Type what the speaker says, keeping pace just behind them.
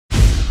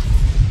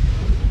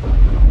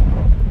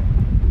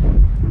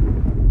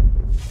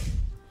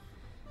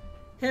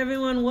Hey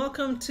everyone,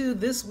 welcome to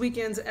this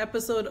weekend's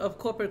episode of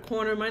Corporate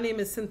Corner. My name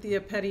is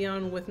Cynthia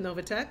Petion with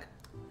NovaTech.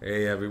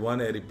 Hey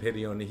everyone, Eddy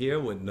Petion here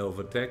with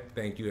NovaTech.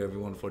 Thank you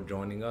everyone for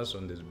joining us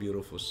on this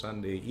beautiful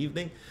Sunday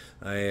evening.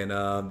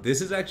 And this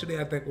is actually,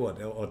 I think,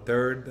 our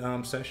third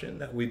session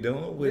that we're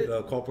doing with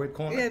Corporate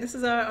Corner? Yeah, this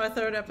is our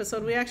third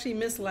episode. We actually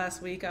missed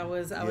last week. I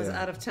was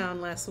out of town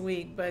last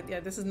week, but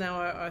yeah, this is now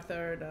our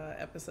third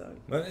episode.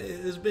 Well,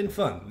 it's been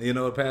fun.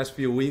 The past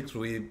few weeks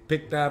we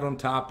picked out on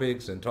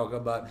topics and talk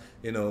about,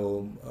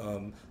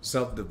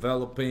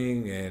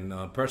 self-developing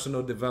and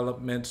personal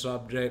development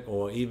subject,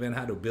 or even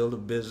how to build a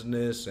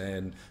business.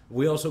 And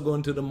we also go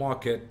into the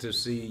market to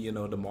see,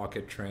 the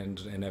market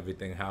trends and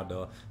everything, how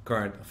the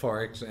current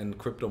Forex and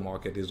crypto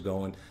market is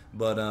going.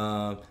 But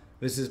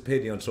Mrs.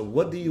 Petion, so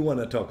what do you want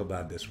to talk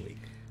about this week?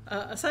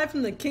 Aside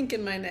from the kink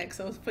in my neck,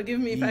 so forgive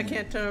me if I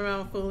can't turn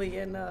around fully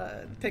and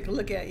take a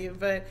look at you,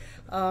 but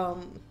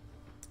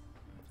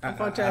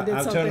unfortunately,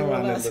 I'll turn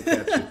around and look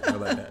at you. How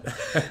about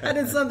that? I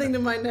did something to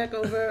my neck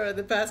over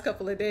the past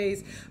couple of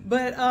days.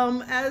 But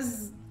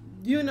as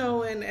you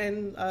know,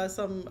 and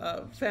some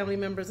family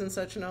members and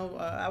such know,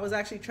 I was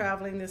actually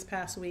traveling this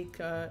past week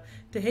to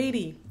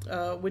Haiti,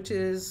 which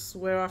is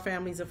where our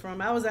families are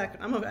from.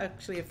 I'm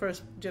actually a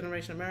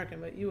first-generation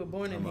American, but you were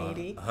born in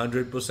Haiti.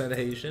 100%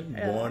 Haitian,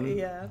 born,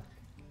 yeah,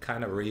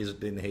 kind of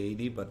raised in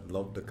Haiti, but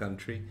loved the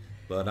country.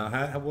 But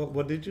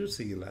what did you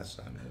see last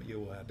time you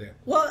were there?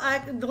 Well,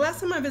 the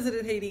last time I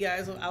visited Haiti,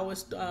 guys, I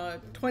was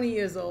 20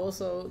 years old.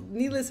 So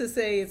needless to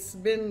say, it's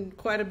been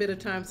quite a bit of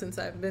time since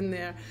I've been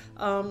there.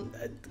 A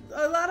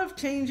lot of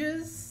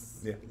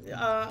changes. Yeah.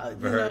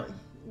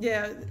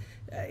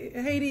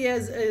 Haiti,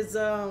 as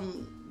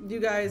you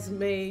guys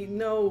may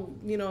know,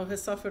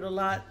 has suffered a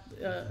lot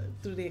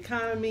through the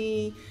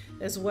economy,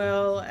 as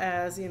well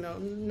as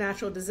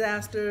natural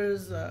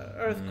disasters,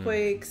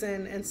 earthquakes,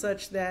 and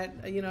such that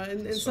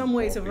in some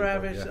ways have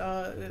ravaged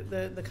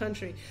the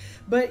country.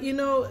 But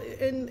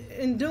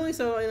in doing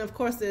so, and of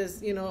course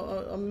there's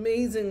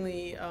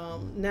amazingly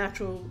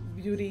natural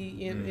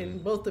beauty in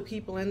both the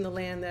people and the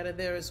land that are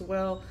there as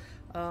well.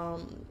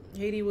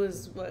 Haiti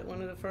was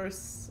one of the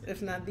first,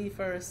 if not the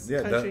first,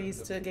 countries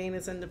to gain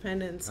its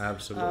independence.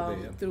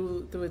 Absolutely,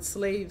 through its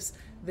slaves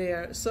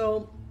there.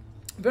 So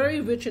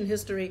very rich in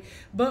history.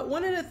 But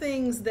one of the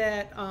things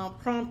that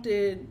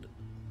prompted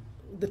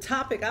the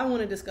topic I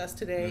want to discuss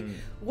today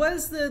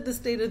was the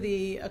state of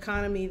the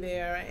economy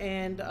there.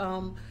 And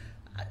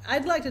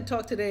I'd like to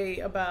talk today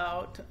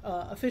about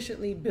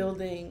efficiently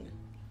building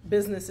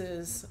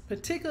businesses,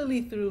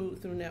 particularly through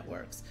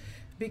networks.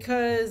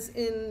 Because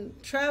in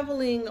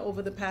traveling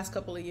over the past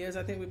couple of years,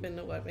 I think we've been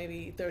to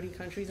maybe 30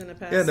 countries in the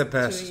past 2 years. Yeah, the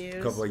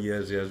past couple of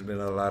years, there's been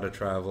a lot of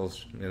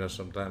travels.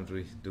 Sometimes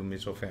we do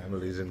meet our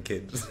families and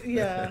kids.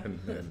 Yeah,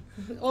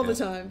 all the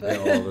time. But,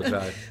 all the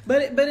time.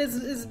 but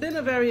it's been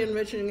a very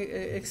enriching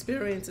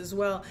experience as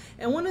well.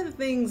 And one of the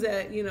things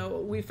that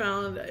we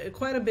found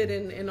quite a bit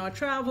in our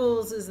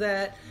travels is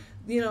that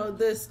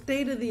the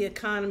state of the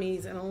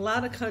economies in a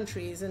lot of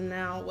countries, and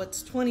now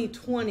what's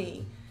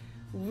 2020.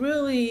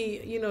 Really,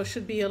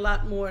 should be a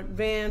lot more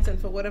advanced, and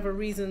for whatever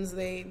reasons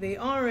they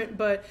aren't.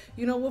 But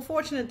we're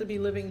fortunate to be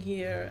living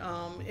here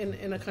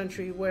in a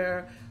country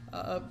where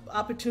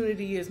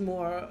opportunity is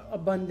more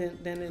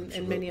abundant than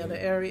in many other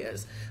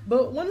areas.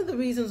 But one of the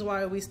reasons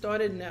why we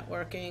started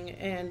networking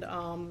and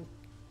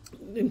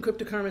in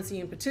cryptocurrency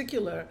in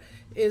particular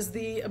is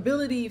the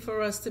ability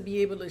for us to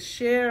be able to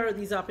share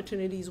these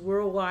opportunities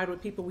worldwide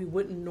with people we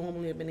wouldn't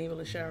normally have been able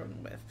to share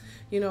them with.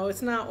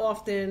 It's not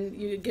often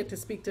you get to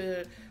speak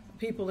to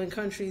people in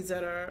countries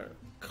that are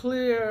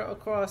clear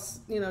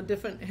across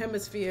different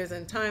hemispheres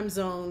and time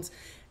zones,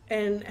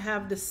 and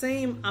have the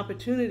same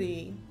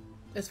opportunity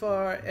as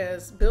far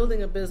as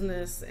building a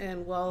business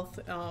and wealth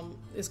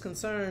is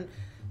concerned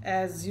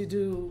as you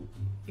do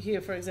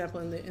here, for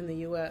example, in the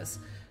U.S.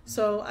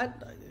 So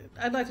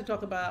I'd like to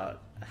talk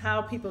about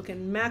how people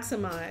can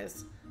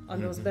maximize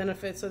on those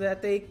benefits so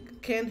that they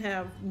can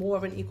have more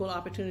of an equal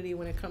opportunity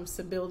when it comes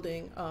to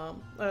building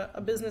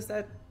a business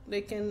that they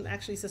can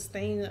actually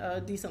sustain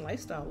a decent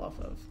lifestyle off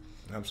of.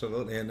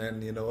 Absolutely. And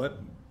then you know what?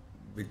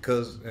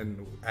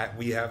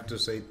 We have to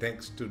say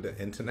thanks to the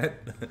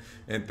internet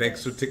and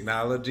thanks to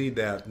technology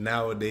that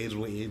nowadays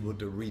we're able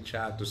to reach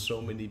out to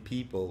so many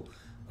people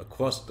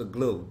across the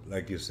globe,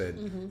 like you said,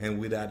 and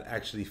without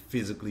actually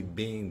physically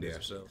being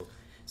there.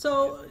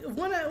 So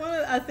one of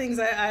the things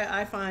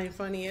I find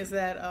funny is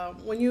that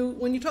when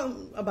you talk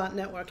about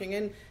networking,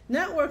 and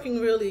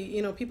networking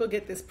really, people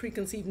get this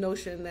preconceived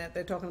notion that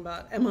they're talking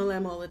about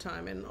MLM all the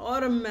time, and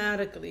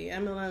automatically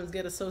MLMs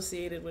get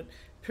associated with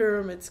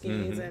pyramid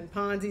schemes and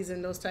Ponzi's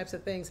and those types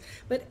of things.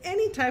 But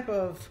any type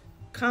of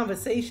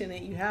conversation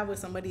that you have with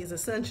somebody is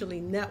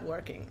essentially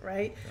networking,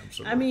 right?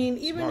 Absolutely. I mean,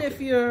 even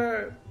if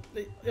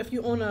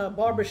you own a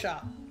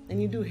barbershop and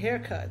you do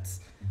haircuts,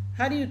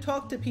 how do you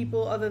talk to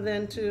people other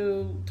than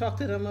to talk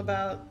to them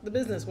about the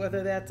business,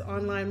 whether that's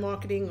online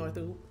marketing or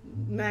through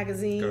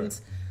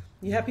magazines? Correct.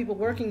 You have people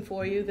working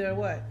for you. They're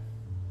what?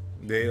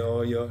 They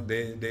owe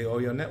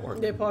your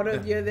network. They're part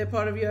of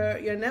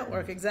your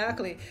network,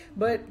 exactly.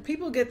 But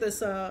people get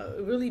this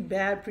really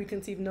bad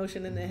preconceived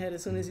notion in their head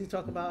as soon as you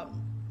talk about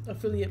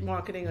affiliate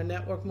marketing or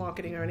network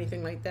marketing or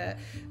anything like that.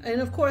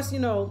 And of course,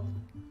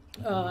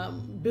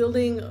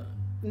 building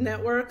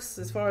networks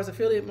as far as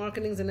affiliate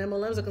marketings and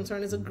MLMs are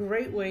concerned is a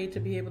great way to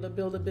be able to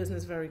build a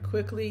business very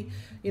quickly.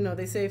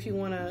 They say if you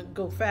want to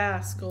go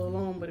fast, go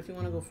alone, but if you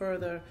want to go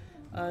further,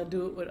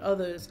 do it with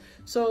others.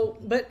 So,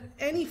 but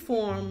any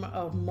form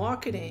of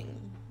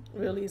marketing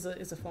really is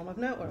a form of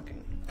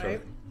networking,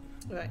 right?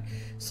 Sure. Right.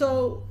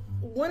 So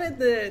one of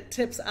the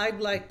tips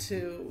I'd like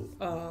to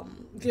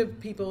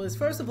give people is,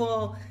 first of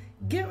all,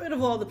 get rid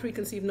of all the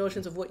preconceived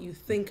notions of what you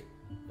think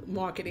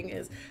marketing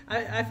is.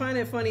 I find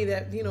it funny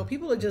that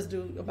people will just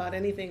do about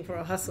anything for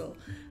a hustle,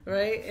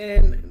 right?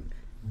 And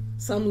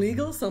some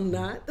legal, some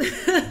not.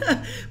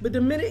 But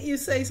the minute you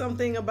say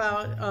something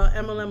about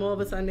MLM, all of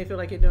a sudden they feel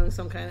like you're doing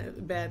some kind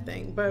of bad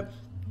thing. But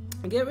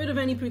get rid of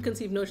any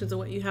preconceived notions of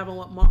what you have and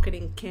what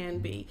marketing can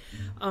be.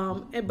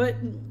 But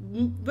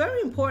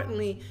very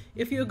importantly,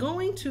 if you're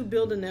going to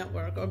build a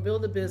network or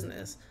build a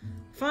business,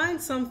 find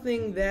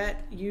something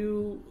that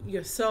you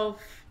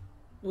yourself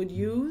would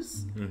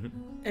use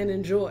and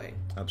enjoy.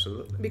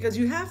 Absolutely. Because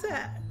you have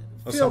to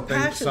feel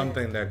passionate.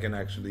 Something that can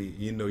actually,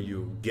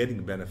 you're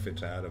getting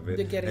benefits out of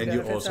it. And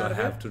you also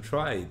have to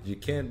try it. You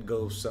can't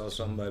go sell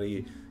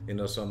somebody,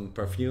 some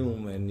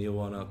perfume and you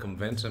want to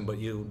convince them, but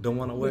you don't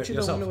want to wear it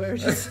yourself. Don't want to wear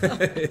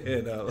it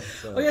yourself.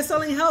 So. Or you're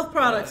selling health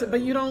products, but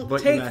you don't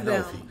take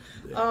them.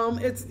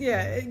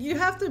 Yeah. You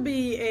have to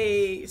be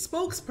a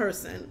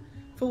spokesperson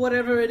for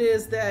whatever it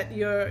is that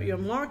you're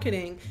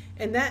marketing,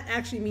 and that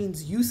actually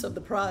means use of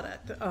the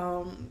product.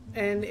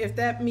 And if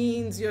that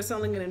means you're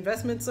selling an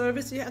investment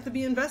service, you have to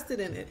be invested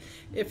in it.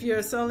 If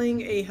you're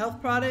selling a health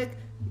product,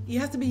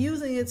 you have to be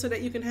using it so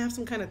that you can have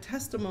some kind of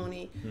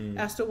testimony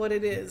as to what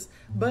it is.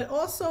 But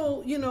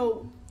also,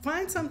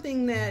 find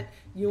something that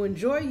you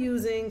enjoy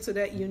using so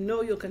that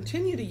you'll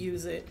continue to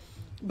use it,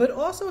 but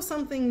also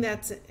something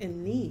that's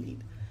in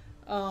need.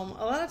 A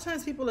lot of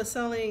times people are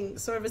selling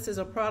services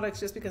or products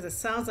just because it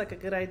sounds like a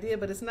good idea,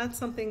 but it's not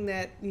something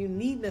that you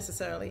need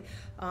necessarily.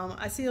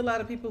 I see a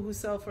lot of people who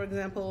sell, for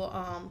example,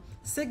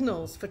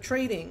 signals for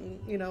trading.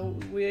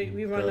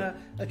 We run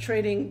a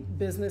trading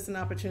business and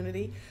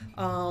opportunity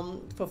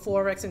for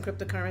Forex and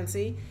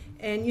cryptocurrency.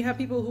 And you have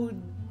people who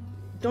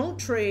don't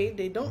trade,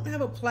 they don't have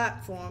a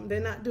platform,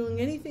 they're not doing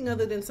anything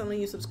other than selling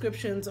you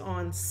subscriptions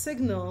on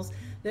signals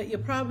that you're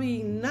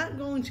probably not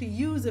going to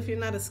use if you're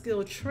not a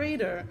skilled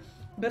trader.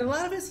 But a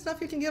lot of it's stuff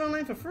you can get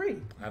online for free.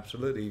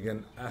 Absolutely. You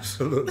can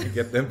absolutely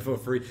get them for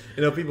free.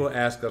 People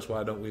ask us,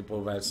 why don't we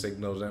provide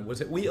signals? And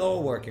we are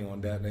working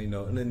on that, in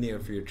the near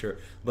future.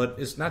 But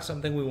it's not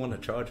something we want to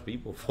charge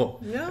people for.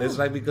 No. It's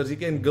like, because you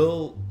can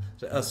go,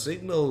 a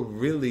signal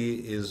really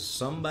is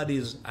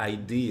somebody's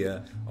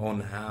idea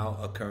on how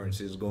a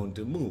currency is going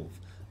to move.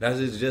 That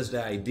is just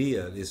the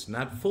idea. It's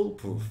not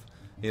foolproof.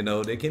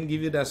 They can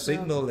give you that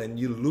signal and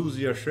you lose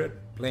your shirt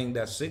playing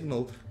that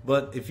signal.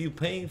 But if you're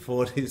paying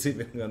for it, it's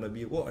even going to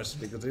be worse,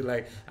 because you're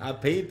like, I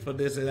paid for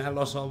this and I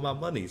lost all my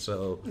money.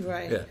 So,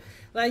 right. Yeah.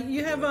 Like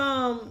you have,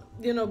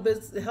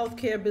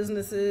 healthcare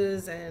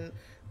businesses, and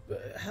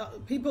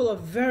people are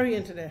very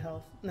into their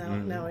health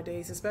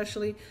nowadays,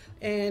 especially.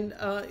 And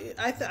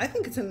I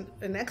think it's an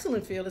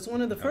excellent field. It's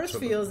one of the first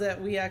fields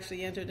that we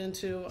actually entered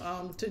into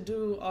to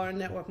do our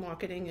network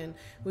marketing. And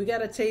we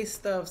got a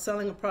taste of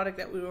selling a product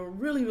that we were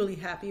really, really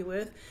happy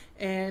with.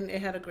 And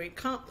it had a great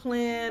comp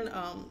plan,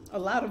 a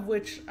lot of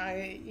which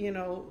I,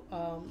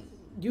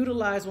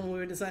 utilized when we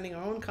were designing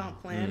our own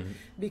comp plan,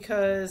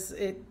 because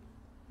it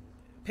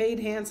paid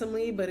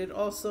handsomely, but it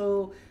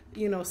also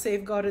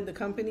safeguarded the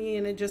company,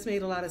 and it just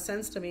made a lot of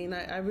sense to me. And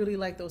I really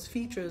like those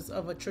features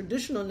of a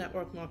traditional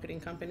network marketing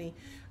company,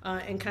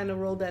 and kind of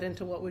rolled that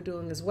into what we're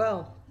doing as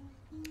well.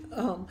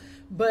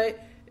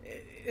 But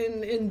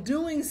in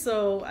doing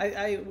so,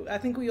 I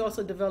think we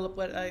also developed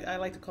what I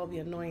like to call the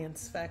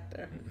annoyance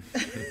factor.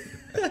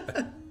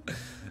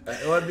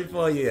 Well,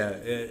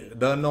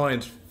 the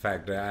annoyance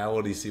factor, I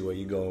already see where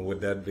you're going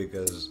with that,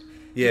 because...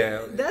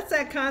 Yeah, that's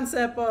that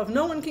concept of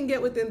no one can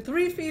get within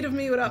 3 feet of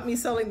me without me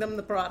selling them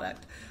the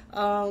product,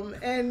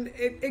 and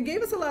it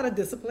gave us a lot of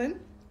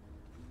discipline,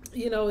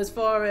 as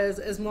far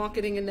as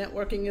marketing and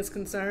networking is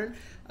concerned.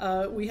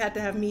 We had to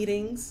have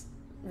meetings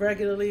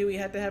regularly, we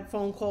had to have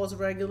phone calls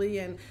regularly,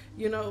 and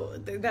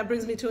that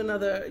brings me to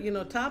another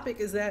topic,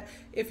 is that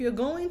if you're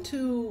going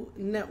to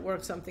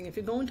network something, if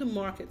you're going to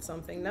market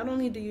something, not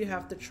only do you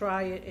have to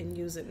try it and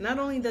use it, not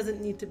only does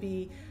it need to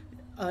be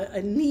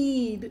a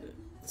need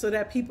so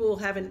that people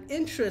have an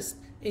interest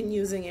in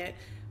using it,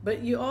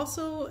 but you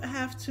also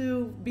have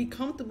to be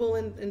comfortable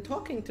in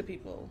talking to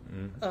people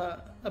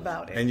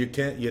about it. And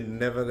you're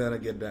never gonna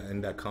get that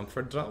in that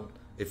comfort zone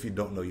if you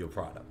don't know your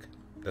product.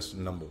 That's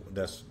number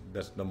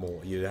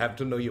one. You have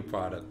to know your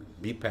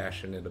product, be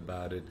passionate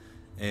about it,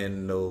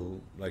 and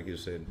know, like you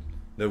said,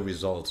 the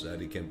results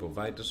that it can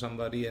provide to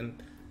somebody.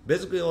 And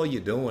basically all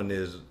you're doing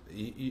is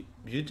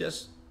you're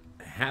just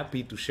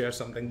happy to share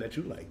something that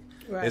you like.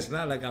 Right. It's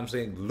not like I'm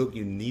saying, look,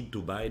 you need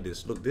to buy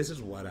this. Look, this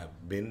is what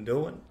I've been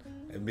doing.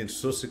 It's been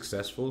so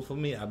successful for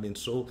me. I've been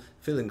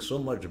feeling so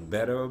much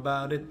better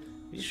about it.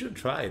 You should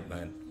try it,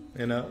 man.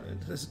 You know,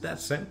 it's that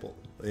simple.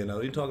 You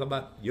know, you talk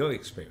about your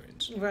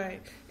experience.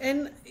 Right.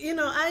 And, you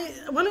know,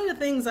 one of the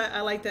things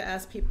I like to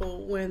ask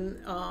people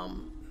when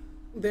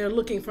they're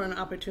looking for an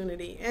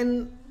opportunity,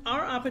 and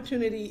our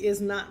opportunity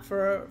is not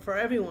for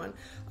everyone.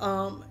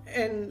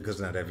 And because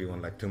not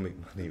everyone like to make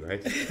money,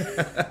 right?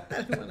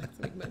 Everyone likes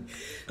to make money.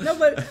 No,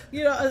 but,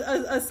 you know,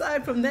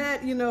 aside from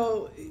that, you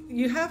know,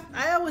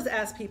 I always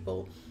ask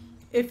people,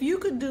 if you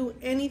could do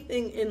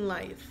anything in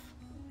life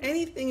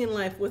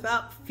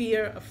without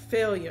fear of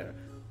failure,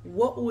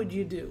 what would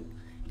you do?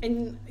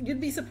 And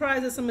you'd be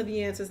surprised at some of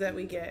the answers that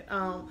we get.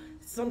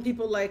 Some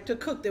people like to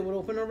cook, they would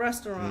open a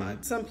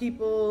restaurant. Some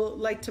people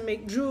like to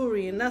make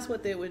jewelry, and that's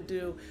what they would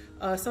do.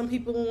 Some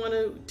people want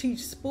to teach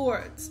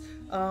sports.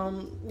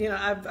 You know,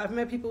 I've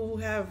met people who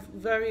have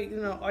very,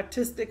 you know,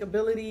 artistic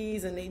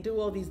abilities, and they do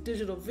all these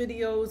digital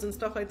videos and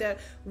stuff like that.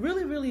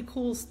 Really, really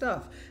cool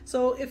stuff.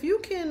 So if you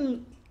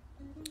can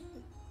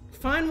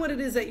find what it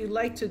is that you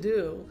like to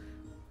do,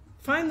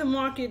 find the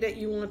market that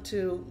you want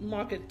to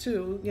market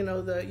to, you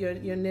know,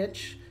 your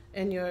niche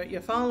and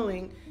your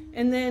following,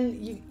 and then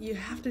you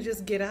have to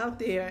just get out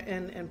there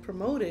and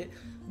promote it,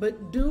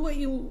 but do what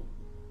you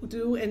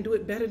do and do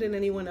it better than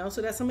anyone else,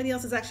 so that somebody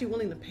else is actually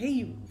willing to pay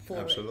you for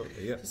it.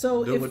 Absolutely, yeah.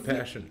 So do it with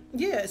passion.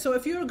 Yeah, so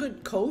if you're a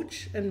good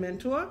coach and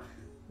mentor,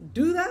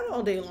 do that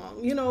all day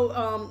long. You know,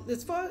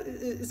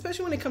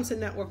 especially when it comes to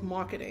network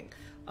marketing,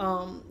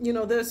 you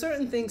know, there are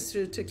certain things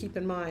to keep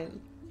in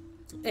mind.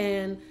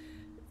 And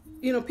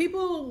you know,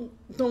 people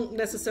don't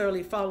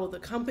necessarily follow the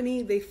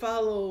company. They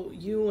follow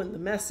you and the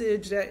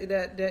message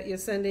that you're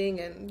sending,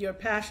 and your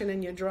passion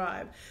and your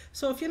drive.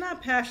 So if you're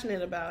not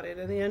passionate about it,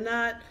 and you're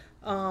not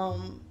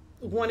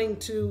wanting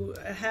to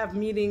have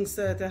meetings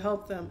to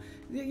help them,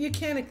 you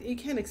can't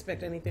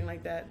expect anything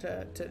like that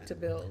to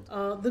build.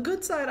 The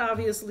good side,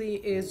 obviously,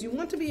 is you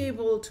want to be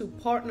able to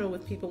partner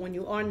with people when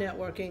you are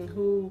networking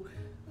who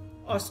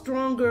are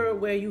stronger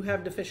where you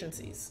have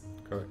deficiencies.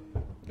 Correct.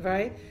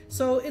 Right?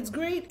 So it's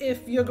great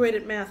if you're great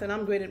at math and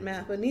I'm great at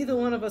math, but neither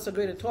one of us are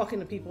great at talking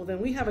to people. Then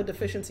we have a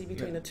deficiency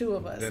between the two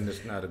of us. Then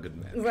it's not a good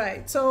match.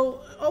 Right.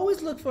 So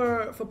always look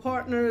for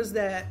partners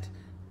that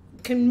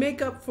can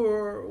make up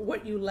for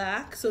what you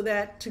lack, so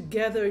that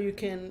together you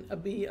can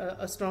be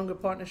a stronger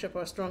partnership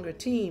or a stronger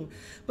team.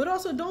 But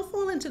also don't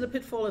fall into the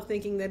pitfall of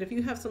thinking that if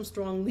you have some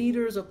strong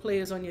leaders or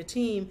players on your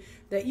team,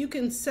 that you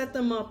can set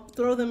them up,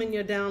 throw them in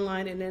your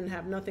downline, and then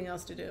have nothing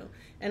else to do.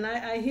 And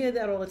I hear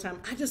that all the time.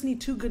 I just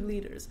need 2 good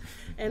leaders,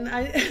 and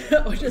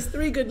or just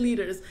 3 good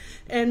leaders.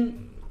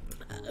 And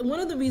one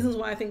of the reasons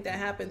why I think that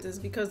happens is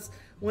because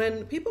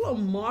when people are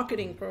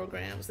marketing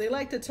programs, they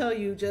like to tell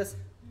you just,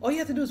 all you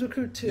have to do is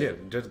recruit 2. Yeah,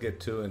 just get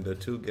 2, and the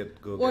 2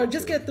 go. Or get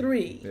just 2. get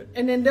 3, Yeah.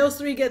 and then those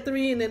 3 get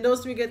 3, and then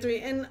those 3 get 3.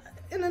 And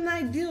in an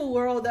ideal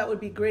world, that would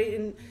be great.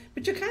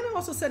 But you're kind of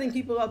also setting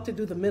people up to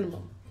do the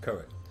minimum.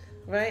 Correct.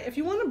 Right? If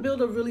you want to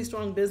build a really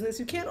strong business,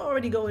 you can't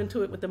already go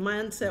into it with the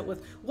mindset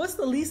with, what's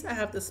the least I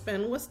have to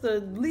spend? What's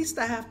the least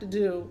I have to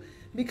do?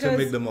 Because to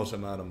make the most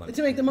amount of money.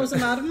 To make the most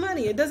amount of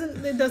money. It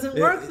doesn't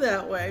work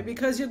that way,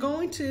 because you're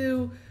going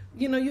to,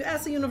 you know, you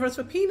ask the universe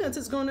for peanuts,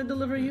 it's going to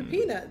deliver you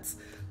peanuts.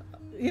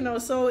 You know,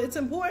 so it's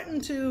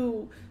important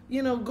to,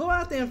 you know, go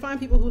out there and find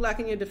people who lack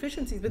in your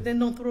deficiencies, but then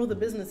don't throw the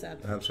business at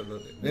them.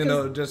 Absolutely. You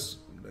know, just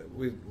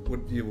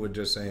what you were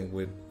just saying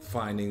with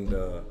finding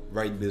the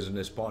right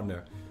business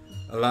partner.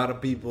 A lot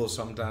of people,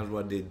 sometimes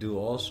what they do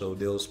also,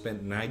 they'll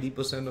spend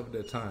 90% of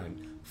their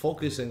time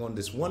focusing on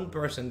this one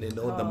person they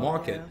know in the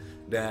market,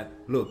 that,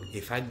 look,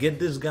 if I get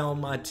this guy on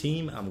my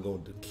team, I'm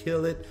going to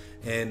kill it.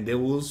 And they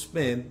will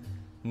spend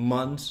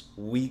months,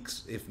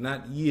 weeks, if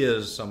not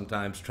years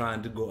sometimes,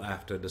 trying to go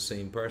after the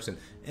same person.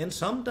 And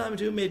sometimes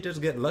you may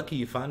just get lucky,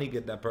 you finally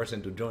get that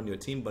person to join your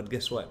team. But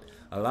guess what?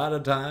 A lot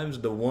of times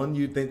the one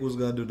you think was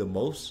going to do the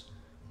most,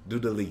 do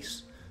the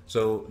least.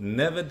 So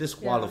never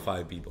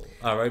disqualify people,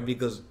 all right?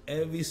 Because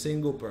every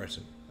single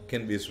person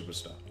can be a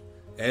superstar.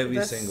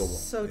 That's single one.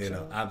 So true. You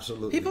know,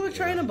 absolutely. People are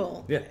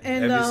trainable. Yeah,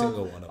 and every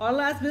single one of them. Our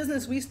last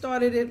business, we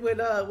started it with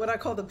what I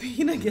call the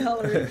peanut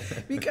gallery,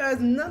 because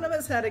none of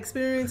us had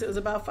experience. It was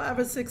about 5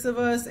 or 6 of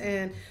us,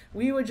 and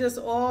we were just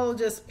all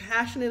just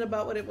passionate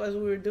about what it was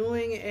we were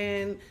doing,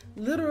 and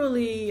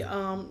literally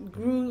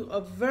grew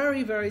a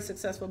very, very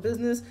successful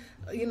business,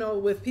 you know,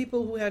 with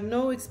people who had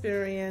no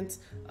experience,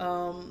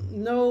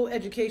 no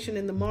education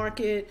in the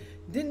market,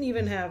 didn't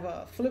even have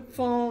a flip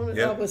phone,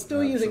 was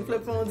still using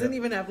flip phones, didn't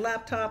even have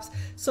laptops.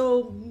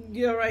 So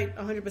you're right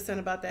 100%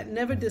 about that.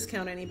 Never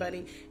discount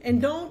anybody.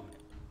 And don't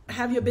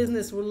have your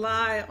business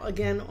rely,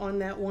 again, on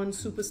that one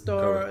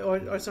superstar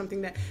or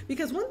something that,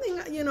 because one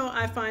thing, you know,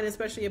 I find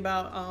especially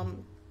about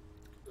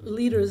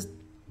leaders,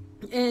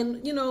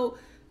 and, you know,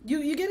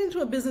 you get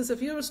into a business,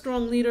 if you're a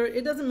strong leader,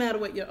 it doesn't matter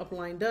what your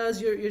upline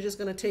does, you're just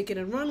going to take it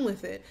and run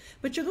with it.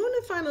 But you're going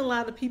to find a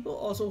lot of people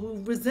also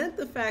who resent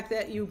the fact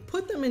that you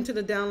put them into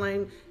the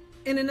downline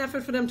in an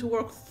effort for them to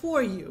work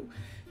for you.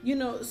 You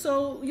know,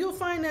 so you'll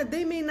find that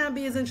they may not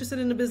be as interested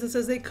in the business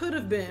as they could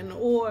have been,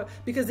 or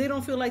because they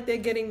don't feel like they're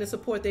getting the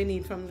support they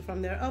need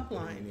from their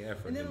upline. Any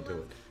effort into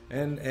it.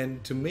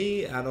 And to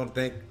me, I don't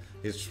think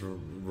it's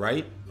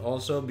right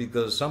also,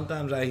 because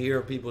sometimes I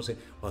hear people say,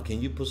 well,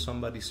 can you put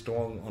somebody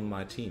strong on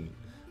my team?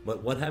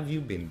 But what have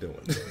you been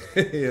doing?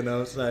 You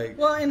know, it's like,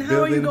 well, and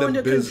how are you going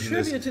to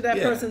contribute to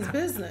that person's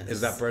business? Is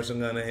that person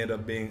going to end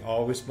up being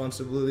all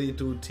responsibility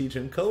to teach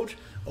and coach?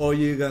 Or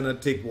you're going to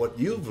take what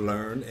you've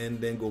learned and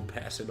then go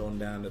pass it on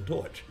down the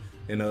torch?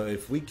 You know,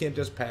 if we can't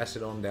just pass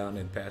it on down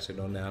and pass it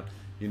on down,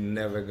 you're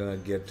never going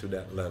to get to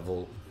that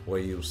level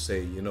where you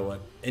say, you know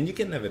what, and you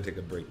can never take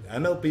a break. I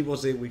know people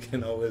say we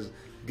can always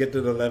get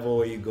to the level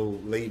where you go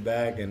lay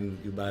back and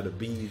you by the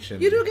beach.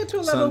 And you do get to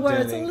a level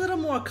where it's a little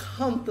more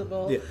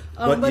comfortable,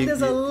 but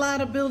there's a lot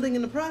of building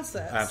in the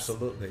process.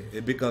 Absolutely.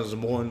 It becomes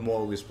more and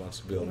more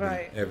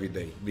responsibility every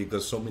day,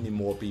 because so many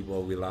more people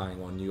are relying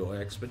on your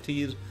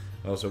expertise,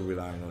 also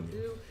relying on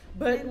you.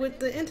 But with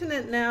the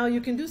internet now,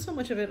 you can do so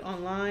much of it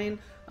online.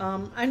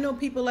 I know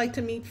people like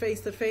to meet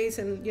face to face,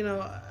 and you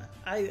know,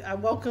 I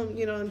welcome,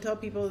 you know, and tell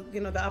people, you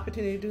know, the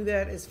opportunity to do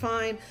that is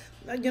fine,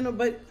 you know,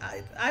 but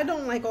I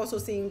don't like also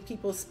seeing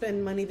people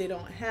spend money they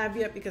don't have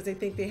yet because they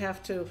think they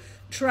have to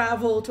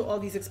travel to all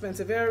these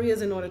expensive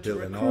areas in order to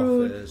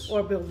recruit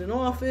or build an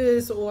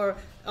office or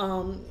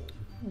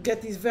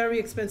get these very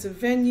expensive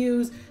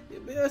venues.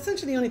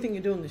 Essentially, the only thing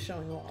you're doing is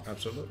showing off.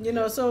 Absolutely. You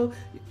know, so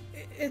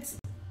it's,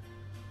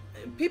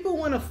 people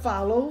want to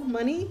follow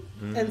money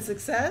and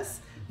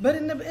success, but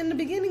in the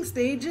beginning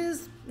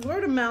stages,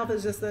 word of mouth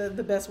is just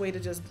the best way to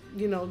just,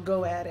 you know,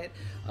 go at it.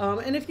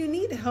 And if you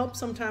need help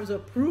sometimes or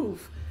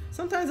proof,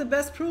 sometimes the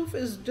best proof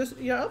is just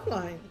your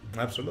upline.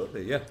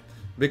 Absolutely, yeah.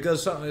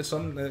 Because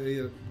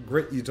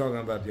great you're talking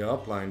about your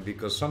upline,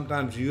 because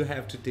sometimes you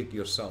have to take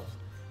yourself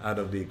out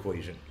of the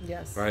equation.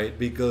 Yes. Right?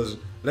 Because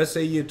let's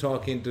say you're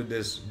talking to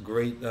this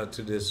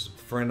to this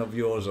friend of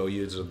yours, or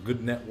you're a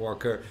good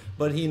networker,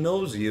 but he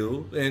knows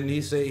you, and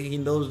he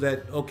knows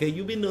that, okay,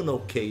 you've been doing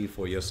okay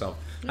for yourself.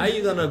 How are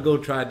you gonna go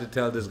try to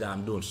tell this guy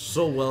I'm doing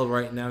so well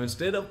right now?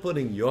 Instead of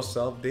putting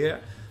yourself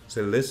there,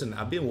 say, listen,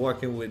 I've been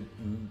working with,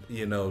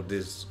 you know,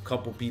 this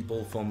couple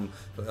people from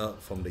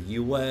the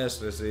U.S.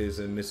 This is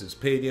Mrs.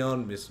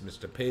 Petion,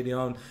 Mr.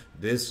 Petion.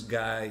 This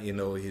guy, you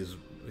know, he's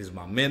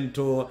my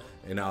mentor,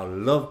 and I'd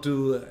love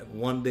to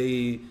one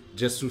day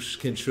just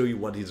can show you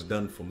what he's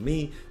done for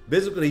me.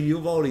 Basically,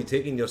 you've already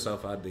taken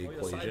yourself out of the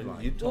equation.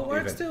 What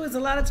works too is a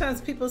lot of times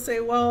people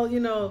say, well, you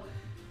know,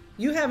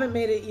 you haven't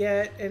made it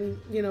yet, and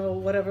you know,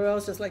 whatever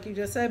else, just like you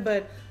just said.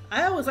 But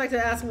I always like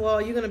to ask them,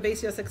 well, you're going to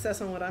base your success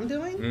on what I'm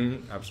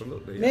doing?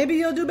 Absolutely. Yeah. Maybe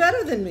you'll do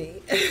better than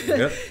me.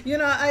 Yep. You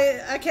know,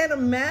 I can't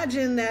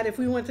imagine that if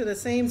we went to the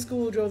same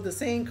school, drove the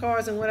same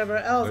cars and whatever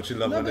else. Don't you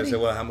love when they say,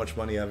 well, how much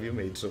money have you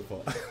made so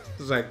far?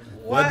 It's like,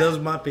 what does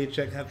my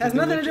paycheck have to do with you?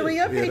 Has nothing to do with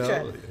your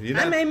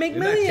paycheck. I may make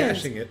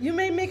millions. You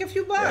may make a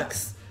few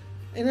bucks. Yeah.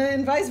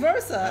 And vice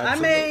versa.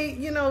 Absolutely. I may,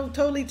 you know,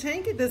 totally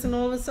tank at this, and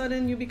all of a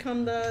sudden you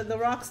become the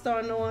rock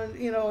star no one,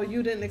 you know,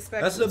 you didn't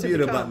expect. That's the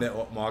beauty about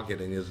network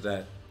marketing, is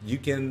that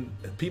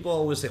people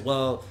always say,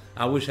 well,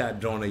 I wish I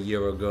had joined a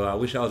year ago. I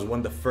wish I was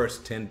one of the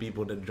first 10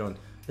 people that joined.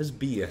 It's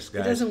BS,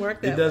 guys. It doesn't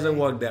work that way. It doesn't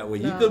work that way.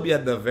 No. You could be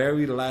at the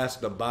very last,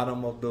 the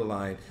bottom of the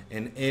line,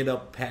 and end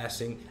up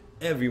passing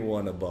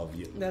everyone above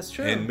you. That's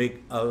true. And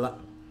make a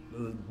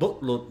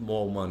boatload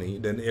more money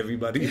than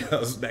everybody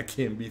else that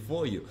came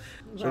before you.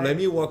 So let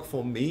me work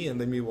for me, and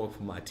let me work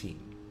for my team.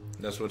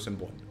 That's what's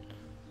important.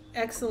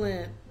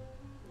 Excellent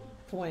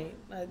point.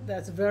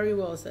 That's very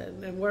well said.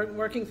 And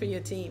working for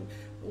your team.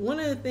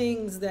 One of the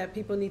things that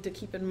people need to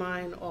keep in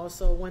mind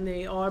also when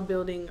they are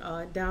building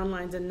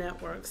downlines and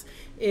networks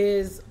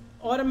is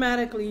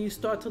automatically you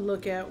start to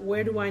look at,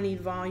 where do I need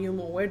volume,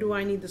 or where do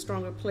I need the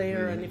stronger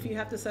player? And if you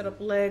have to set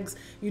up legs,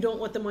 you don't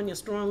want them on your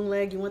strong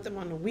leg, you want them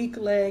on the weak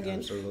leg.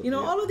 And you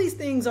know, all of these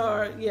things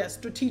are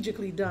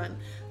strategically done.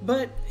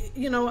 But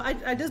you know,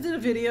 I just did a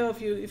video,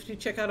 if you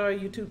check out our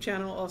YouTube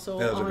channel also.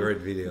 That was a great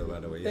video,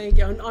 by the way. Thank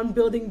you. On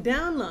building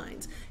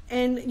downlines.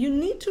 And you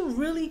need to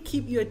really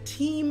keep your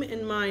team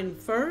in mind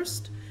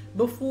first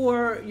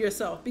before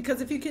yourself,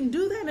 because if you can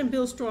do that and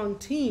build strong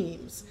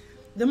teams,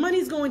 the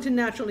money's going to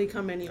naturally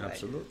come anyway.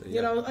 Absolutely.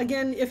 You know,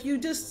 again, if you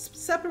just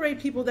separate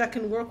people that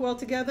can work well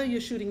together, you're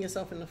shooting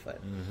yourself in the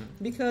foot.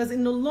 Because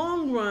in the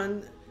long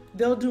run,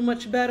 they'll do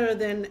much better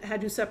than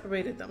had you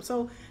separated them.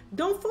 So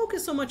don't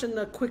focus so much on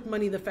the quick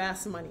money, the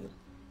fast money.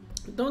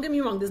 Don't get me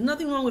wrong, there's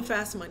nothing wrong with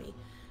fast money.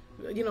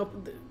 You know,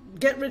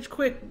 get rich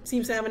quick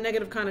seems to have a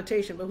negative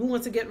connotation, but who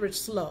wants to get rich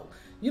slow?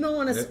 You don't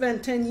want to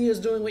spend 10 years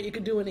doing what you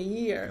could do in a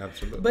year.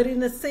 Absolutely. But in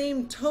the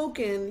same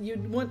token, you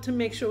want to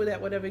make sure that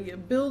whatever you're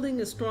building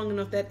is strong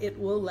enough that it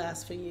will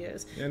last for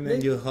years. And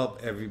then you help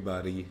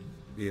everybody,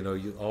 you know,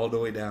 you all the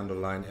way down the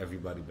line,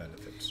 everybody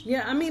benefits.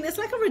 Yeah, I mean, it's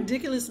like a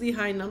ridiculously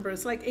high number.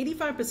 It's like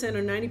 85%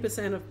 or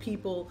 90% of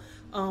people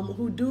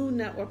who do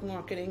network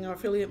marketing or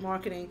affiliate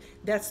marketing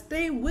that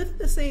stay with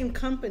the same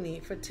company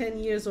for 10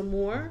 years or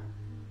more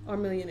are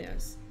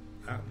millionaires.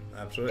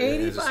 Absolutely.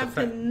 85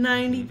 to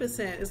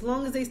 90%, as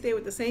long as they stay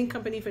with the same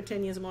company for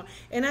 10 years or more.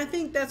 And I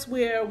think that's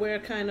where we're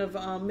kind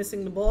of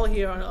missing the ball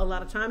here a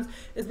lot of times,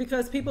 is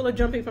because people are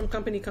jumping from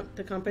company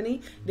to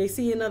company. They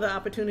see another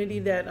opportunity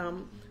that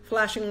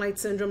flashing light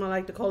syndrome, I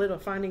like to call it, or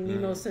Finding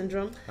Nemo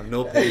syndrome. I have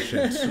no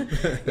patience.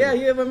 Yeah,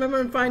 you remember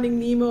in Finding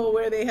Nemo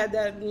where they had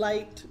that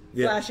light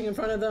flashing in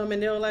front of them,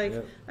 and they were like,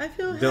 I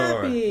feel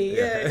happy.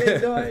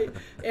 Dory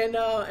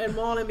and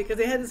Marlin, because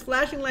they had this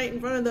flashing light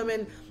in front of them,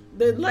 and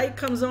the light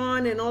comes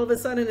on, and all of a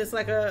sudden it's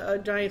like a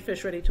giant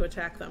fish ready to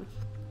attack them.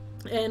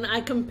 And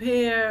I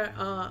compare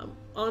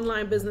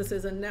online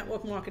businesses and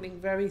network marketing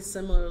very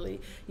similarly.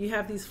 You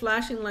have these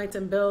flashing lights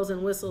and bells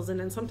and whistles, and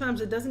then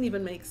sometimes it doesn't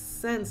even make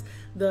sense.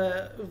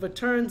 The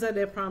returns that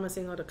they're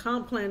promising, or the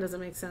comp plan doesn't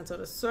make sense, or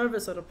the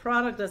service or the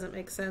product doesn't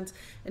make sense.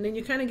 And then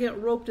you kind of get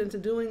roped into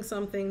doing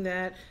something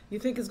that you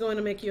think is going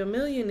to make you a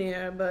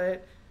millionaire,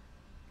 but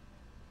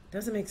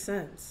doesn't make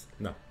sense.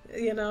 No.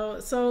 You know,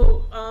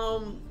 so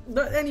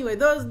anyway,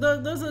 those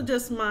are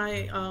just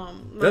my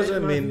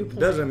doesn't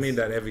mean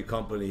that every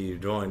company you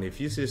join,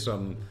 if you see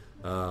some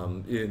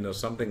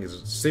something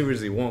is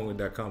seriously wrong with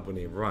that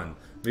company, run.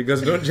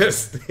 Because don't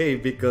just stay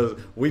because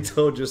we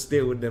told you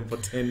stay with them for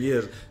 10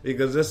 years.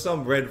 Because there's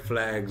some red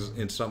flags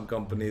in some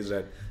companies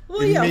that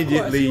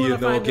immediately you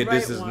know, okay,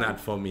 this is not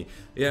for me.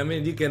 Yeah, I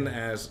mean, you can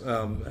ask.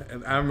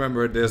 I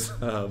remember this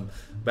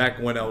back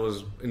when I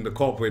was in the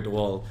corporate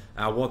world.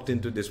 I walked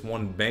into this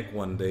one bank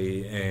one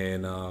day,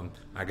 and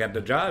I got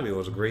the job. It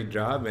was a great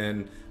job,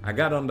 and I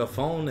got on the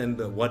phone, and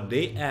what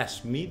they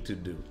asked me to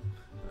do,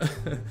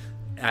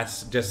 I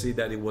just see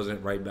that it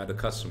wasn't right by the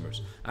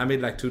customers. I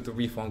made like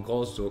 2-3 phone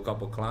calls to a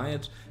couple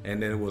clients,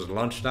 and then it was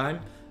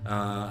lunchtime.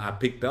 I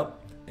picked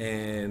up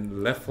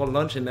and left for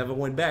lunch and never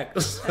went back.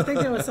 I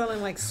think they were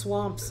selling like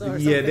swamps or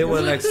something. Yeah, they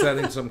were like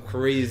selling some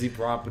crazy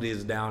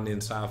properties down in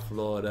South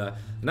Florida.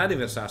 Not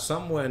even South,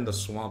 somewhere in the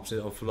swamps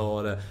of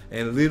Florida,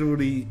 and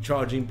literally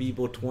charging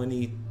people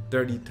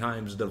 20-30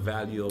 times the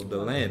value of the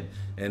land.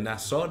 And I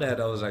saw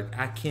that, I was like,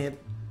 I can't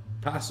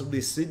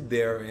possibly sit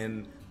there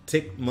and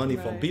take money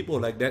from people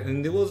like that.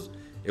 And it was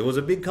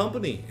a big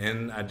company,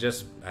 and I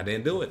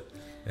didn't do it.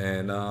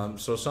 And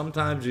so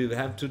sometimes you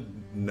have to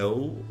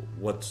know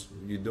what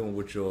you're doing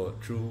with your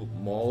true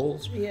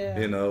morals,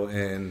 you know.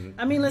 And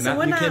I mean, listen,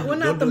 we're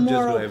not the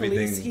moral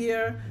police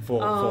here for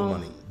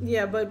money.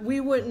 Yeah, but we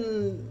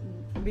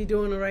wouldn't be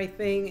doing the right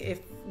thing if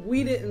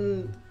we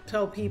didn't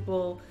tell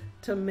people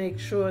to make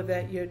sure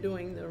that you're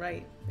doing the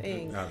right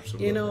thing.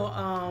 Absolutely. You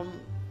know,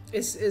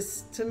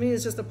 it's to me,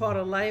 it's just a part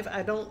of life.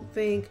 I don't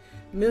think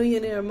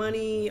millionaire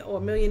money or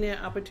millionaire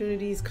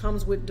opportunities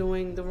comes with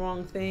doing the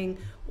wrong thing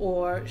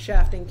or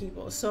shafting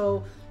people.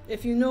 So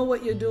if you know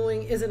what you're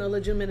doing isn't a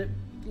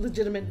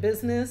legitimate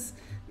business,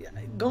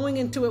 going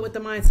into it with the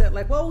mindset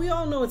like, well, we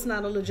all know it's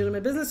not a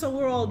legitimate business, so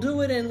we'll all do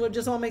it and we'll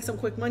just all make some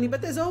quick money.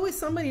 But there's always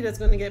somebody that's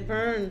going to get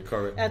burned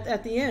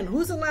at the end.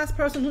 Who's the last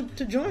person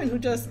to join who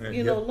just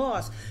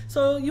lost?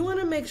 So you want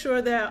to make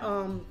sure that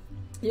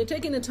you're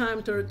taking the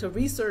time to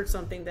research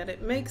something, that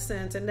it makes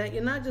sense, and that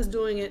you're not just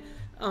doing it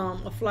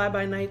a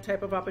fly-by-night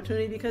type of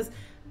opportunity, because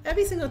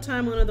every single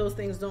time one of those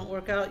things don't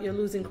work out, you're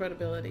losing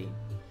credibility.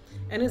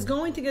 And it's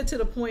going to get to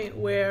the point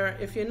where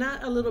if you're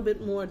not a little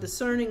bit more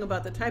discerning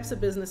about the types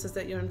of businesses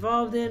that you're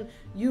involved in,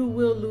 you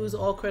will lose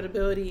all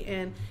credibility,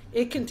 and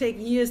it can take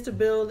years to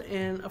build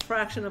and a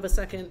fraction of a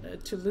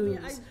second to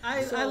lose.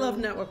 I love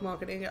network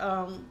marketing.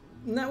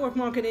 Network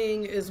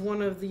marketing is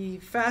one of the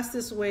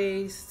fastest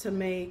ways to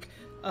make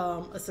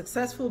a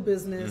successful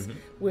business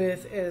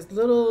with as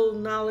little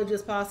knowledge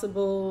as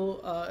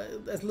possible,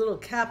 as little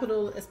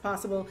capital as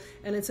possible,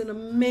 and it's an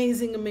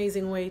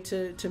amazing way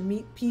to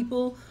meet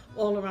people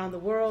all around the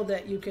world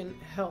that you can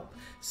help.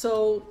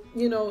 So,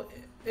 you know,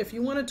 if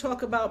you want to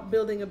talk about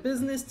building a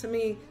business, to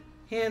me,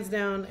 hands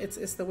down,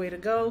 it's the way to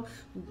go.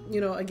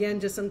 You know, again,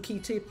 just some key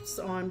tips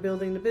on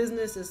building the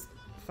business is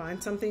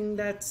find something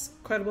that's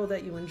credible,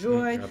 that you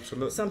enjoy,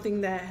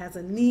 something that has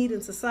a need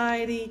in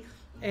society,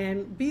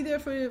 and be there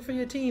for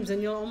your teams,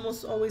 and you'll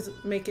almost always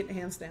make it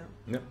hands down.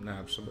 Yep, no,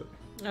 absolutely.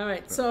 All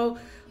right, so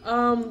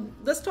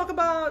let's talk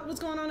about what's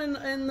going on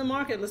in the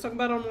market. Let's talk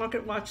about our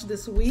market watch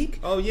this week.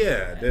 Oh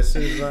yeah, this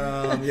is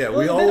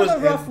we always a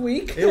rough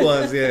week. It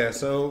was, yeah.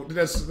 So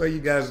just so you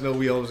guys know,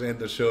 we always end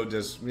the show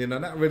just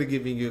not really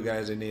giving you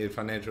guys any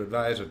financial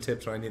advice or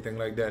tips or anything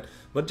like that,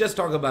 but just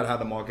talk about how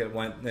the market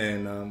went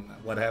and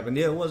what happened.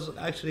 Yeah, it was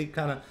actually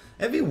kind of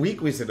every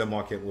week we said the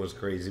market was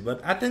crazy,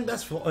 but I think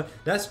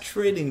that's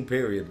trading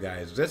period,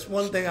 guys. That's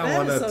one thing I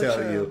want to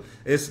tell you.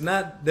 It's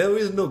not, there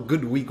is no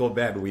good week or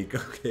bad week.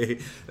 Okay,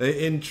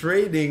 in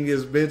trading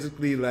is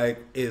basically like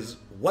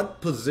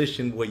what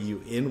position were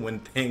you in when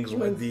things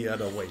went the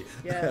other way?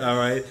 Yeah. All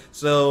right.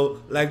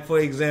 So, like for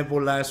example,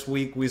 last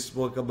week we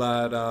spoke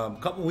about a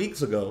couple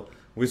weeks ago.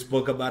 We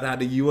spoke about how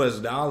the U.S.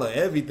 dollar,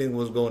 everything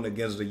was going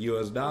against the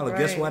U.S. dollar. Right.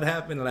 Guess what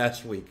happened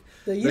last week?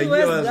 The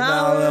U.S.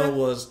 dollar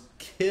was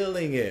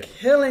killing it.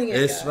 Killing it,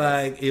 It's guys.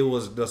 like it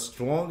was the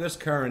strongest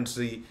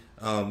currency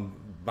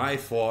by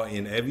far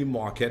in every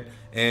market,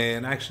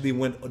 and actually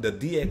the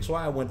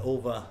DXY went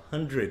over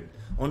 100.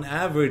 On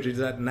average, it's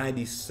at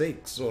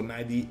 96 or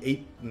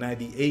 98.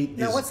 98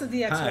 Now, is what's the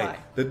DXY? high.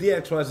 The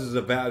DXY is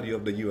the value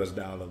of the US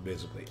dollar,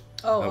 basically.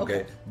 Oh,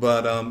 okay.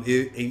 But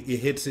it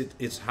hits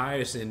its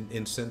highest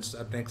in since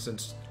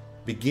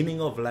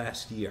beginning of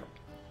last year.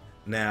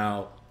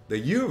 Now the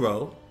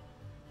euro,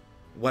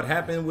 what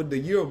happened with the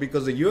euro,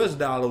 because the US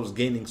dollar was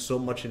gaining so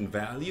much in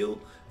value,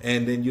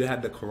 and then you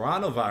had the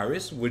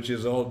coronavirus, which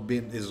is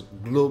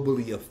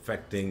globally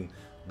affecting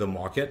the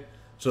market.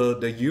 So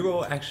the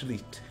euro actually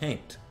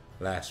tanked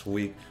last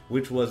week,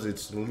 which was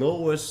its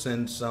lowest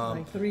since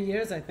like 3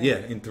 years, I think. yeah,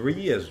 in 3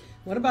 years.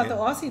 What about the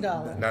Aussie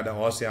dollar? Now the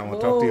Aussie, I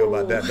want to talk to you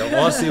about that. The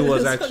Aussie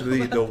was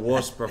actually the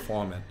worst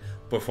performer.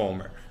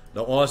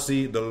 The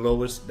Aussie, the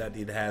lowest that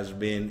it has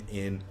been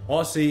in.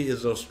 Aussie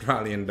is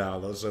Australian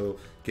dollar, so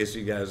in case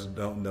you guys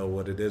don't know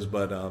what it is,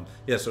 but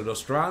so the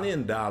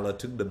Australian dollar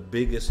took the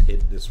biggest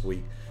hit this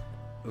week.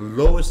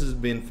 Lowest has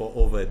been for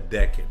over a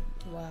decade.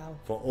 Wow.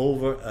 For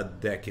over a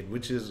decade,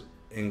 which is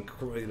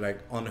like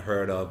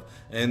unheard of.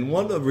 And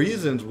one of the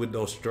reasons with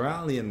the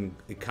Australian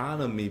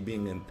economy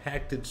being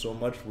impacted so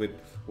much with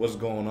what's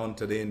going on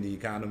today in the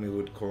economy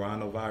with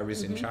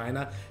coronavirus in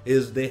China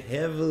is they're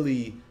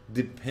heavily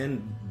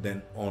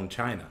dependent on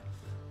China.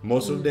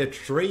 Most of their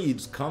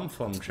trades come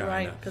from China.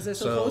 Right, because they're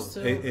so close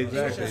to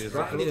exactly. Asia.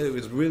 Australia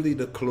is really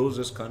the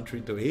closest country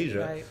to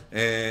Asia. Right.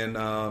 And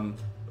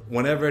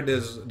whenever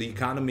the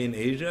economy in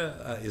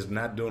Asia is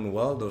not doing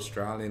well, the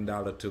Australian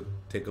dollar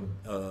take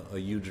a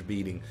huge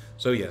beating.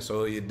 So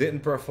it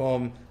didn't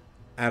perform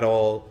at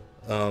all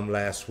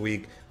last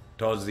week.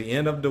 Towards the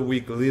end of the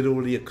week,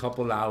 literally a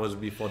couple hours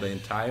before the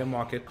entire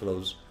market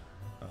closed,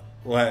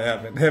 what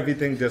happened?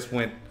 Everything just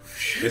went.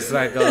 It's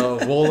like a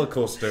roller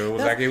coaster. It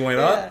was like it went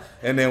up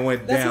and then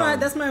went down.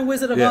 That's my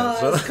Wizard of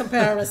Oz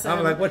comparison.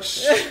 I'm like, what?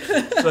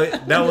 So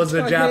that was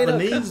the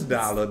Japanese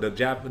dollar,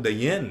 the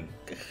yen.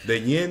 The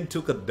yen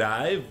took a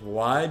dive.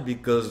 Why?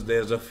 Because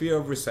there's a fear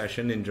of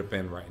recession in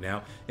Japan right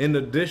now. In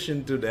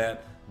addition to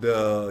that,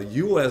 the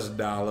US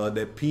dollar,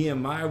 the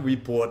PMI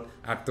report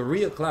at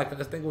 3 o'clock,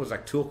 I think it was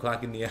like 2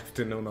 o'clock in the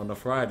afternoon on a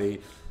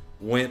Friday,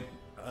 went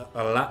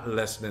a lot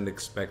less than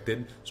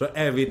expected. So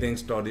everything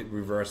started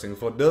reversing.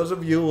 For those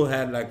of you who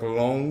had like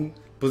long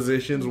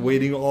positions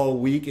waiting all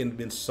week and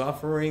been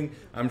suffering,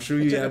 I'm sure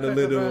you had a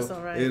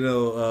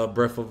little,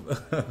 breath of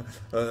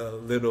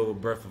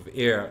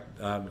air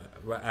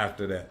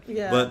after that.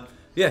 Yeah. But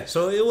yeah,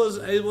 so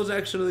it was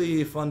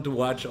actually fun to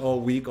watch all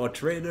week. Our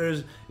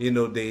traders,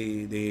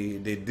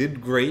 they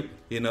did great.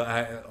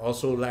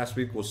 Also last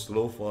week was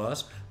slow for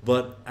us,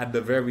 but at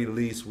the very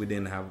least we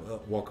didn't have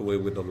walk away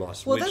with a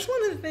loss. Well, that's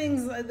one of the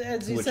things,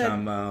 as you said,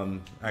 which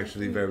I'm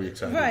actually very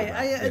excited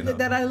about.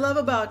 That I love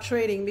about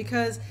trading,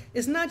 because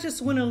it's not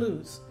just win or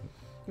lose.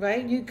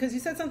 Right? Because you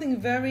said something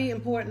very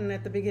important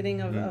at the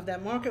beginning of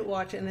that market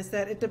watch, and it's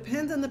that it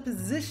depends on the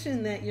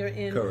position that you're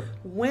in. Correct.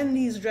 When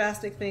these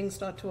drastic things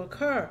start to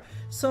occur.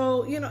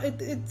 So,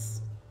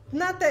 it's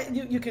not that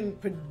you can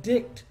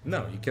predict.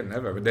 No, you can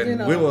never. But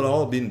then we would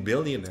all be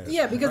billionaires.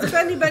 Yeah, because if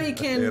anybody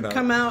can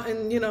come out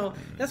and,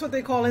 that's what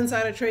they call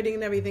insider trading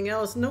and everything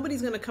else.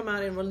 Nobody's going to come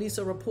out and release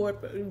a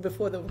report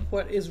before the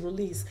report is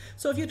released.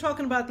 So if you're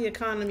talking about the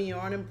economy or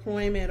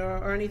unemployment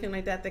or anything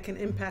like that can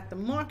impact the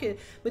market,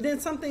 but then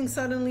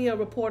suddenly a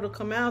report will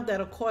come out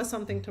that'll cause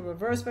something to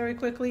reverse very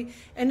quickly.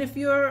 And if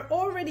you're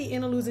already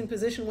in a losing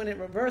position when it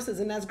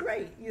reverses, and that's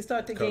great, you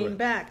start to gain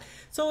back.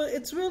 So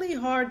it's really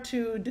hard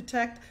to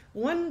detect.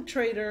 One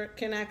trader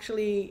can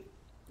actually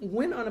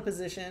win on a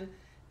position,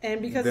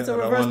 and because it's a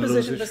reverse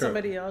position for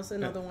somebody else,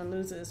 another one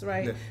loses,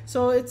 right? Yeah.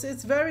 So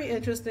it's very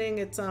interesting.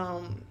 It's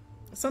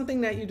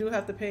something that you do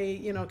have to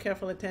pay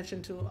careful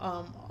attention to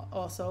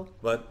also.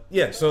 But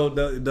yeah, so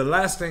the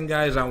last thing,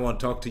 guys, I want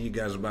to talk to you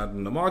guys about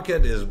in the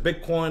market is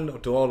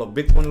Bitcoin. To all the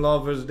Bitcoin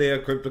lovers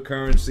there,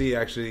 cryptocurrency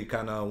actually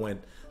kind of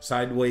went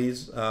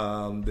sideways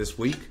this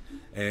week.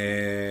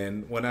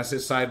 And when I say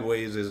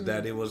sideways, is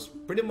that it was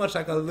pretty much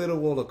like a little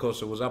roller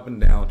coaster. It was up and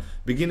down.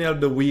 Beginning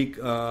of the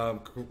week, all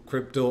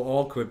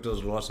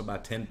cryptos lost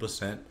about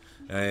 10%.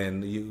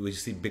 And we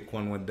see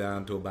Bitcoin went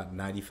down to about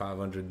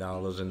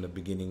 $9,500 in the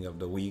beginning of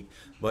the week.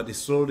 But it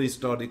slowly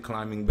started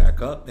climbing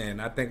back up. And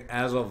I think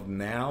as of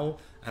now,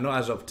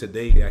 as of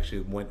today, it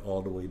actually went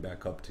all the way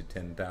back up to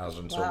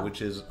 10,000. Wow. So,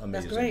 which is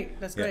amazing.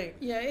 That's great.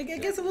 Yeah,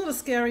 it gets a little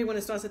scary when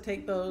it starts to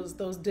take those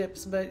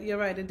dips. But you're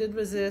right, it did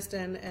resist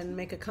and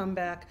make a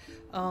comeback.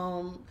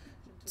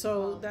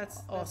 So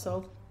that's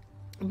also.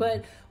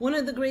 But one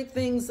of the great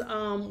things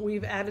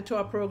we've added to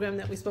our program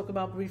that we spoke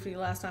about briefly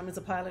last time is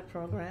a pilot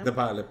program. The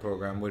pilot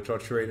program, which our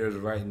traders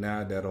right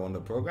now that are on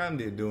the program,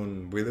 they're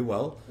doing really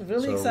well.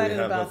 Really excited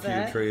about that. We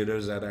have a few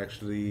traders that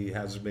actually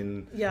has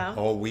been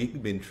all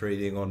week been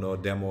trading on our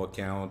demo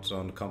accounts,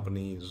 on the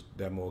company's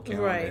demo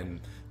account. Right.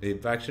 And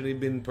they've actually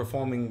been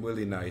performing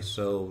really nice.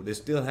 So they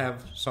still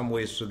have some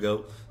ways to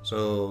go.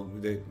 So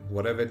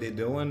whatever they're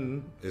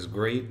doing is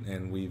great,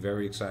 and we're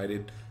very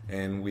excited.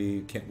 and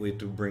we can't wait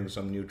to bring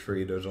some new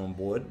traders on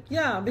board.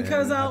 Yeah,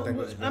 because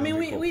I mean,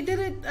 we did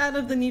it out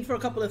of the need for a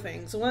couple of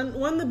things.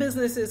 One, the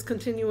business is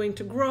continuing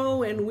to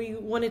grow, and we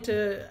wanted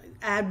to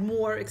add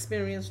more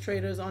experienced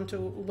traders onto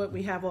what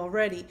we have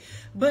already.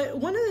 But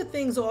one of the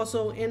things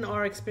also in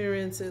our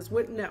experiences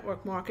with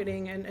network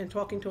marketing and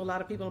talking to a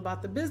lot of people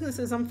about the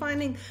businesses, I'm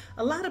finding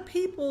a lot of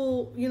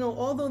people, you know,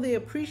 although they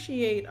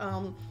appreciate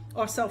our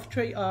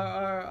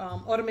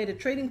automated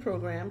trading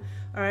program,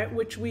 all right,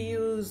 which we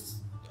use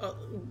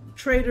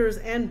traders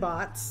and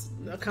bots,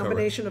 a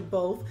combination of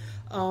both.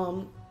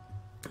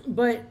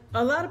 But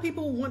a lot of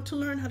people want to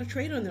learn how to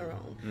trade on their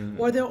own,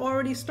 or they're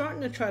already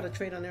starting to try to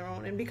trade on their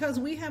own. And because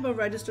we have a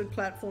registered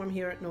platform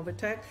here at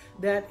NovaTech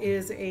that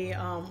is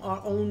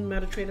our own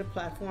MetaTrader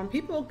platform,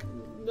 people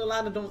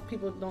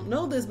don't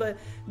know this, but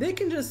they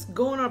can just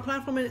go on our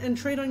platform and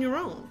trade on your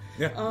own.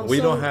 Yeah, we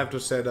don't have to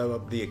set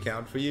up the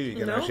account for you. You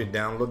can actually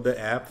download the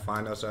app,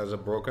 find us as a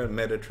broker,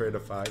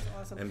 MetaTrader 5.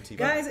 Awesome. MT5.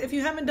 Guys, if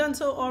you haven't done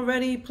so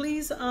already,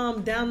 please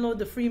download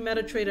the free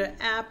MetaTrader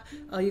app.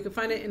 You can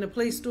find it in the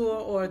Play Store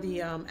or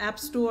the App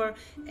Store,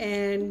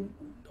 and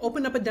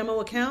open up a demo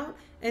account.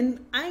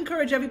 And I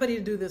encourage everybody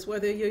to do this,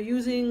 whether you're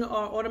using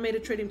our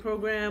automated trading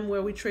program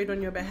where we trade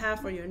on your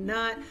behalf or you're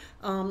not.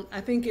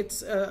 I think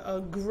it's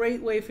a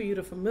great way for you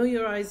to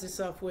familiarize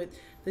yourself with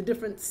the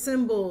different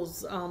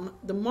symbols,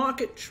 the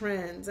market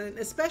trends, and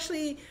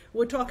especially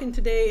we're talking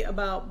today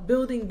about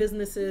building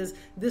businesses.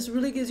 This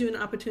really gives you an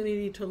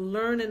opportunity to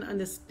learn and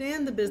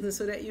understand the business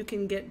so that you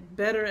can get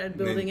better at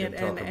building it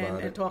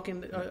and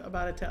talking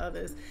about it to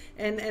others,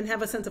 and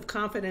have a sense of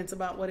confidence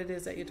about what it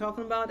is that you're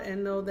talking about,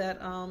 and know that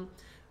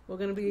we're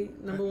going to be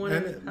number one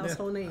in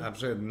household name.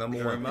 Absolutely,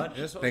 number one. Much.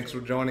 Thanks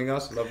for joining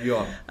us. Love you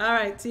all. All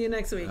right, see you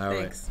next week. All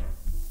Thanks.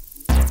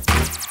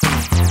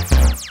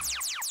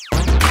 Right.